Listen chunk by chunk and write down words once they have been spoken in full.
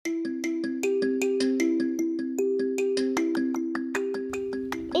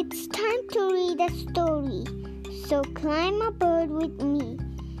It's time to read a story. So climb aboard with me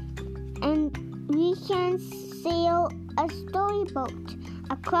and we can sail a storyboat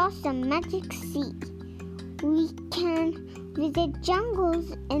across the magic sea. We can visit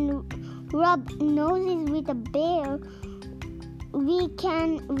jungles and rub noses with a bear. We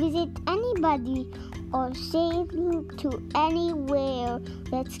can visit anybody or sail to anywhere.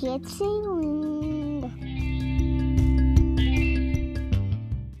 Let's get sailing.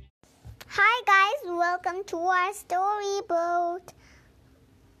 Hi guys, welcome to our storyboat.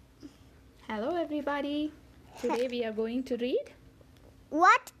 Hello everybody. Today we are going to read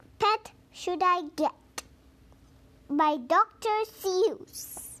What Pet Should I Get? By Dr.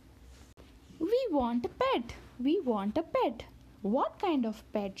 Seuss. We want a pet. We want a pet. What kind of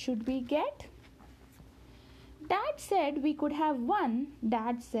pet should we get? Dad said we could have one.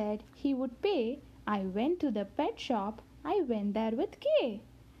 Dad said he would pay. I went to the pet shop. I went there with Kay.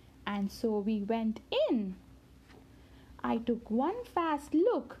 And so we went in. I took one fast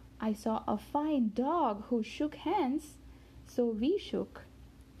look. I saw a fine dog who shook hands. So we shook.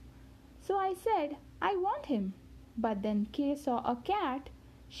 So I said, I want him. But then Kay saw a cat.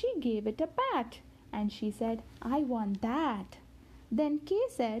 She gave it a pat. And she said, I want that. Then Kay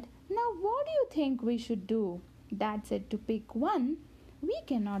said, now what do you think we should do? Dad said to pick one. We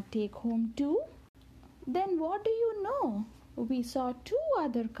cannot take home two. Then what do you know? We saw two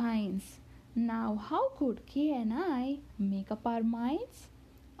other kinds. Now how could Kay and I make up our minds?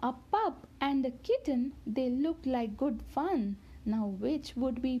 A pup and a kitten, they looked like good fun. Now which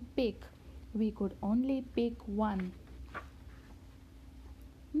would we pick? We could only pick one.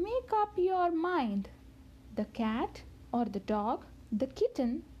 Make up your mind. The cat or the dog, the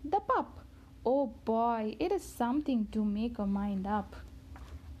kitten, the pup. Oh boy, it is something to make a mind up.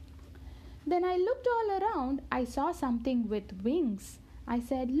 Then I looked all around. I saw something with wings. I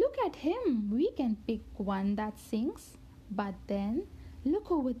said, look at him. We can pick one that sings. But then, look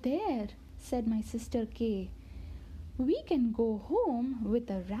over there, said my sister Kay. We can go home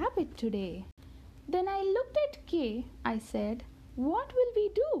with a rabbit today. Then I looked at Kay. I said, what will we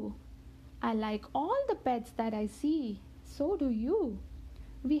do? I like all the pets that I see. So do you.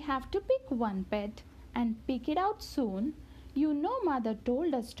 We have to pick one pet and pick it out soon. You know mother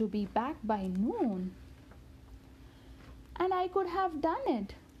told us to be back by noon. And I could have done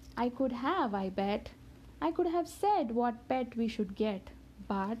it. I could have, I bet. I could have said what pet we should get.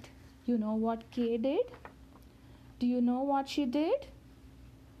 But you know what Kay did? Do you know what she did?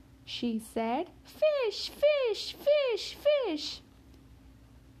 She said, fish, fish, fish, fish.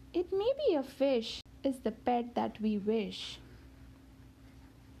 It may be a fish is the pet that we wish.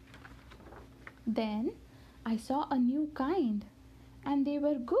 Then I saw a new kind, and they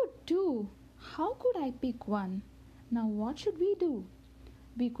were good too. How could I pick one? Now what should we do?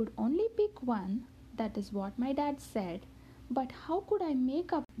 We could only pick one, that is what my dad said. But how could I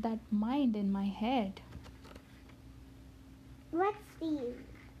make up that mind in my head? What's these?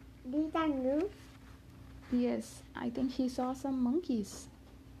 These are new? Yes, I think he saw some monkeys.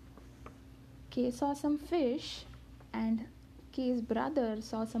 Kay saw some fish and Kay's brother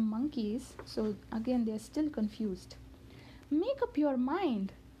saw some monkeys. So again they are still confused. Make up your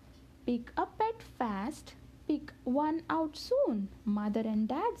mind. Pick a pet fast. Pick one out soon. Mother and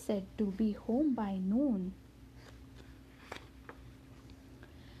dad said to be home by noon.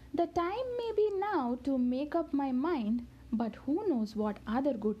 The time may be now to make up my mind, but who knows what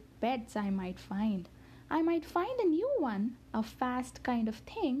other good pets I might find. I might find a new one, a fast kind of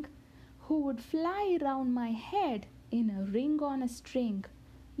thing, who would fly round my head in a ring on a string.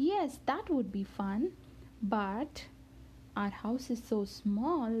 Yes, that would be fun. But our house is so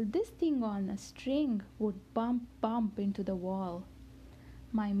small, this thing on a string would bump into the wall.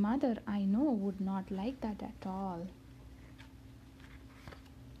 My mother, I know, would not like that at all.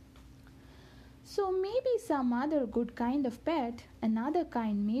 So maybe some other good kind of pet, another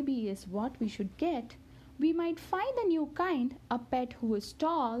kind maybe is what we should get. We might find a new kind, a pet who is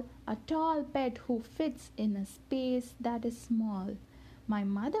tall, a tall pet who fits in a space that is small. My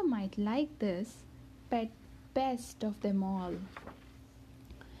mother might like this pet best of them all.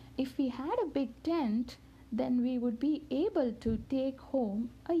 If we had a big tent, then we would be able to take home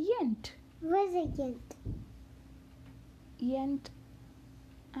a yent. What's a yent? Yent,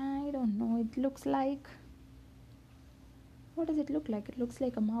 I don't know. It looks like... What does it look like? It looks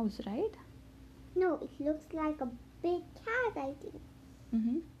like a mouse, right? No, it looks like a big cat, I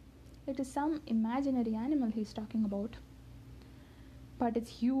think. It is some imaginary animal he's talking about. But it's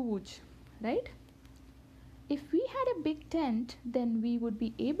huge, right? If we had a big tent, then we would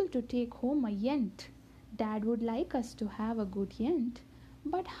be able to take home a yent. Dad would like us to have a good yent.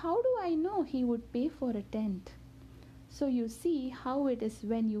 But how do I know he would pay for a tent? So you see how it is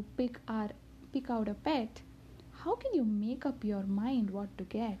when you pick out a pet. How can you make up your mind what to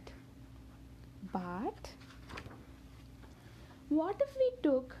get? But what if we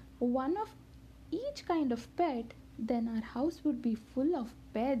took one of each kind of pet? Then our house would be full of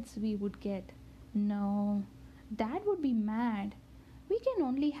pets we would get. No, that would be mad. We can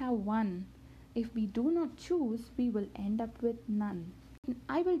only have one. If we do not choose, we will end up with none.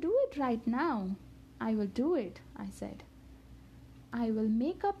 I will do it right now. I will do it, I said. I will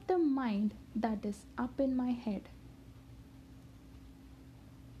make up the mind that is up in my head.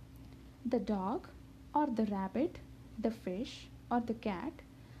 The dog, or the rabbit, the fish, or the cat,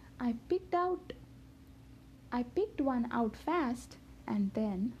 I picked one out fast, and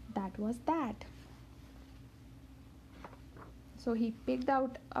then that was that. So he picked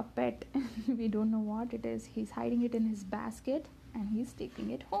out a pet. We don't know what it is. He's hiding it in his basket and he's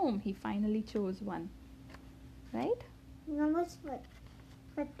taking it home. He finally chose one. Right? What's that?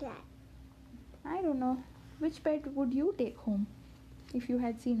 I don't know. Which pet would you take home if you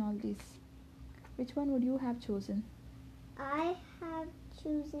had seen all these? Which one would you have chosen? I have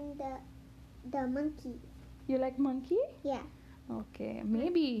chosen the monkey. You like monkey? Yeah. Okay.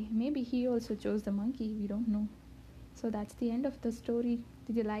 Maybe he also chose the monkey. We don't know. So that's the end of the story.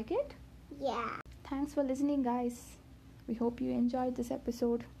 Did you like it? Yeah. Thanks for listening, guys. We hope you enjoyed this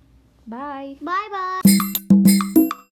episode. Bye. Bye bye.